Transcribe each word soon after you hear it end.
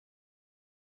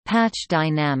Patch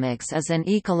dynamics is an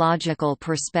ecological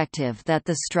perspective that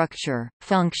the structure,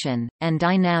 function, and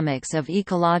dynamics of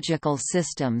ecological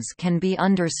systems can be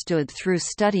understood through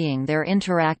studying their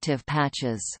interactive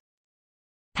patches.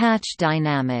 Patch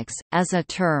dynamics, as a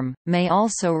term, may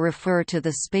also refer to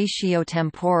the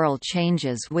spatiotemporal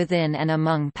changes within and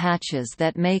among patches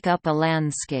that make up a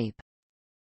landscape.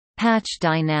 Patch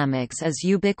dynamics is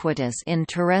ubiquitous in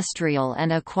terrestrial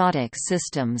and aquatic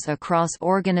systems across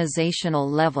organizational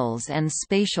levels and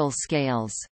spatial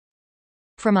scales.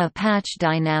 From a patch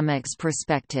dynamics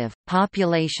perspective,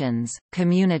 populations,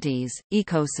 communities,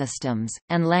 ecosystems,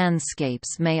 and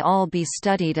landscapes may all be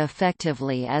studied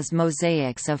effectively as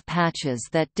mosaics of patches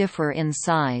that differ in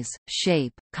size,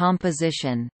 shape,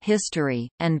 composition, history,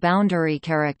 and boundary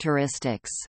characteristics.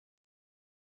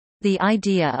 The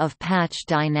idea of patch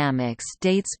dynamics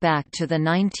dates back to the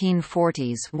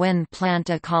 1940s when plant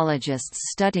ecologists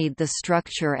studied the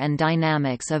structure and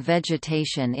dynamics of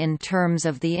vegetation in terms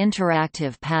of the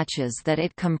interactive patches that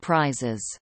it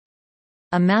comprises.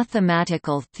 A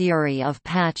mathematical theory of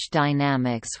patch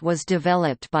dynamics was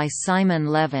developed by Simon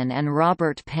Levin and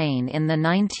Robert Payne in the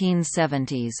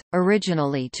 1970s,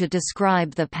 originally to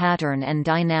describe the pattern and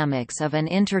dynamics of an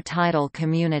intertidal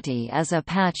community as a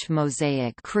patch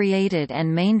mosaic created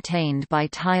and maintained by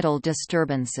tidal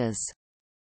disturbances.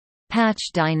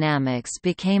 Patch dynamics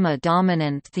became a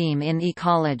dominant theme in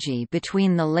ecology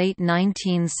between the late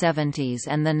 1970s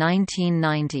and the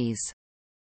 1990s.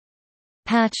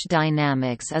 Patch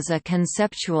dynamics is a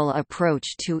conceptual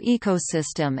approach to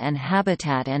ecosystem and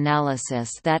habitat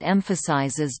analysis that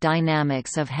emphasizes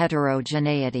dynamics of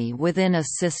heterogeneity within a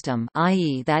system,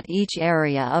 i.e. that each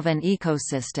area of an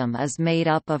ecosystem is made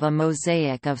up of a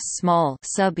mosaic of small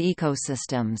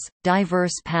sub-ecosystems.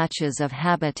 Diverse patches of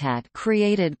habitat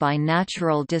created by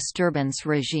natural disturbance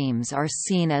regimes are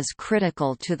seen as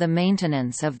critical to the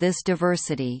maintenance of this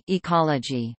diversity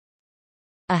ecology.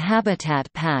 A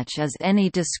habitat patch is any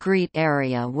discrete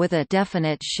area with a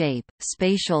definite shape,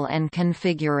 spatial and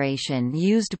configuration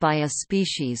used by a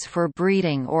species for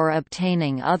breeding or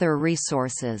obtaining other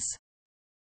resources.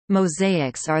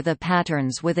 Mosaics are the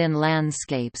patterns within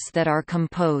landscapes that are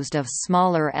composed of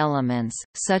smaller elements,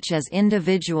 such as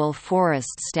individual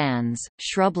forest stands,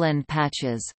 shrubland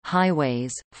patches,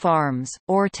 highways, farms,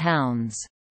 or towns.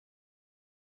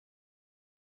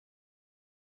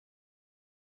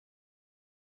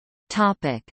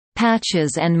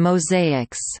 Patches and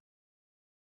mosaics.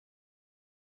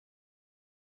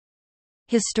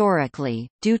 Historically,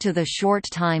 due to the short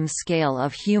time scale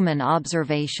of human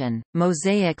observation,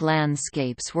 mosaic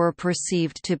landscapes were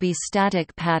perceived to be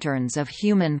static patterns of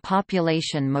human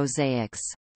population mosaics.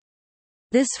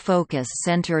 This focus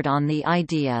centered on the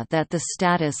idea that the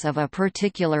status of a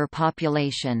particular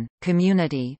population,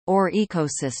 community, or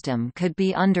ecosystem could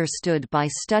be understood by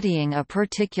studying a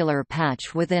particular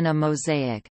patch within a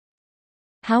mosaic.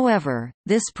 However,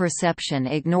 this perception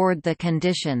ignored the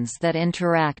conditions that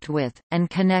interact with, and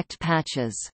connect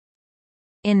patches.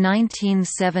 In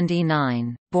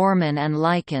 1979, Borman and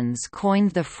Likens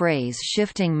coined the phrase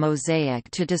shifting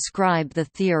mosaic to describe the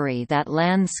theory that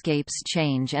landscapes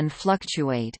change and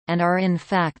fluctuate, and are in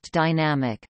fact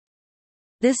dynamic.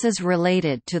 This is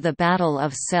related to the battle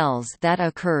of cells that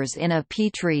occurs in a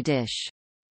petri dish.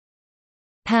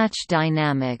 Patch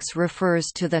dynamics refers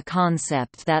to the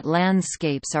concept that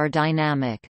landscapes are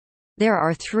dynamic. There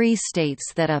are three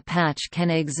states that a patch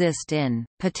can exist in: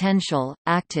 potential,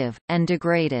 active, and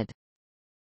degraded.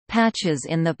 Patches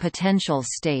in the potential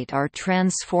state are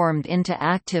transformed into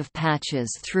active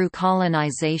patches through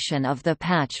colonization of the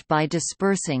patch by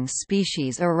dispersing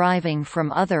species arriving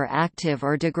from other active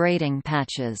or degrading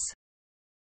patches.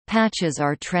 Patches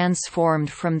are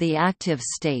transformed from the active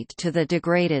state to the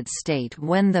degraded state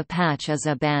when the patch is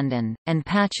abandoned, and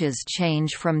patches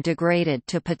change from degraded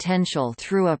to potential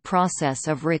through a process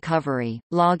of recovery.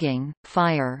 Logging,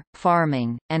 fire,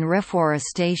 farming, and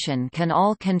reforestation can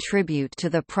all contribute to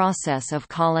the process of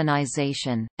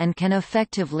colonization, and can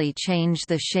effectively change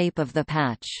the shape of the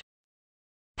patch.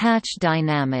 Patch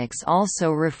dynamics also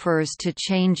refers to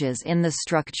changes in the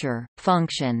structure,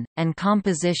 function, and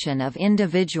composition of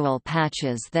individual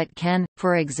patches that can,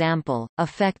 for example,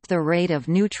 affect the rate of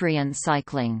nutrient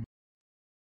cycling.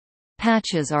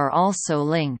 Patches are also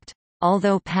linked.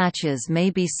 Although patches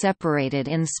may be separated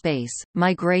in space,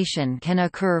 migration can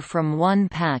occur from one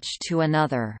patch to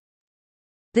another.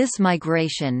 This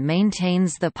migration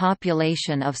maintains the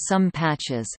population of some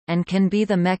patches, and can be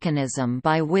the mechanism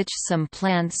by which some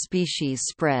plant species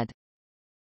spread.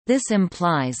 This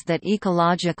implies that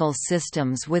ecological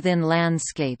systems within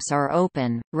landscapes are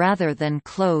open, rather than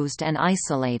closed and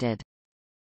isolated.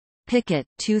 Pickett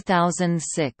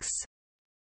 2006.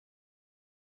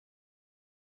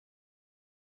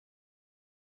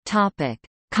 Topic: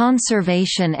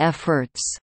 Conservation efforts.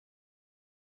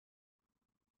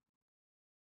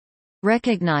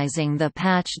 Recognizing the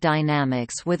patch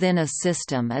dynamics within a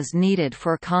system is needed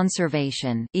for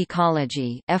conservation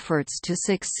ecology efforts to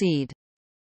succeed.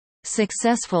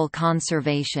 Successful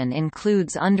conservation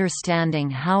includes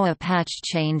understanding how a patch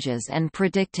changes and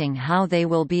predicting how they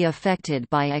will be affected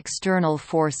by external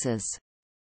forces.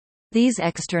 These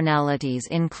externalities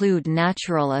include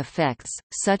natural effects,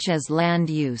 such as land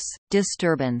use,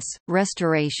 disturbance,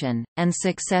 restoration, and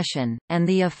succession, and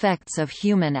the effects of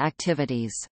human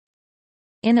activities.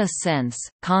 In a sense,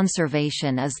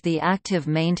 conservation is the active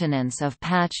maintenance of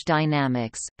patch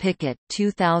dynamics. Pickett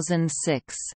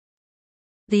 2006.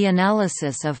 The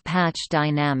analysis of patch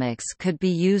dynamics could be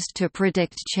used to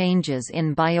predict changes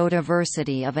in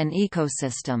biodiversity of an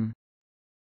ecosystem.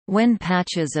 When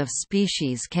patches of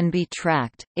species can be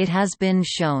tracked, it has been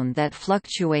shown that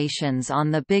fluctuations on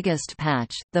the biggest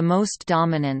patch, the most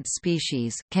dominant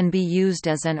species, can be used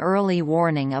as an early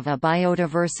warning of a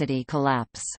biodiversity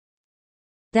collapse.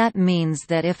 That means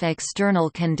that if external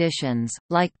conditions,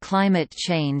 like climate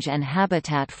change and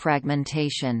habitat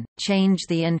fragmentation, change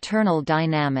the internal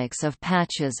dynamics of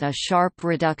patches, a sharp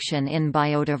reduction in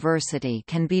biodiversity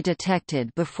can be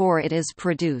detected before it is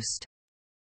produced.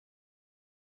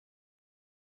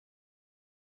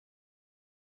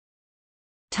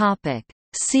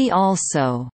 See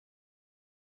also: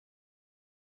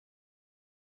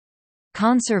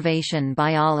 Conservation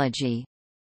biology,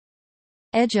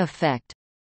 Edge effect,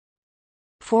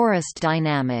 Forest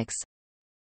dynamics,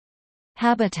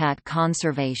 Habitat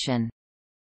conservation,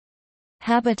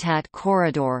 Habitat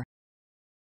corridor,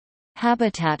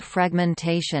 Habitat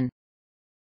fragmentation,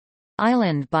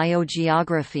 Island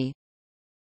biogeography,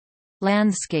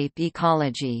 Landscape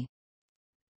ecology,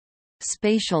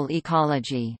 Spatial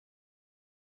ecology.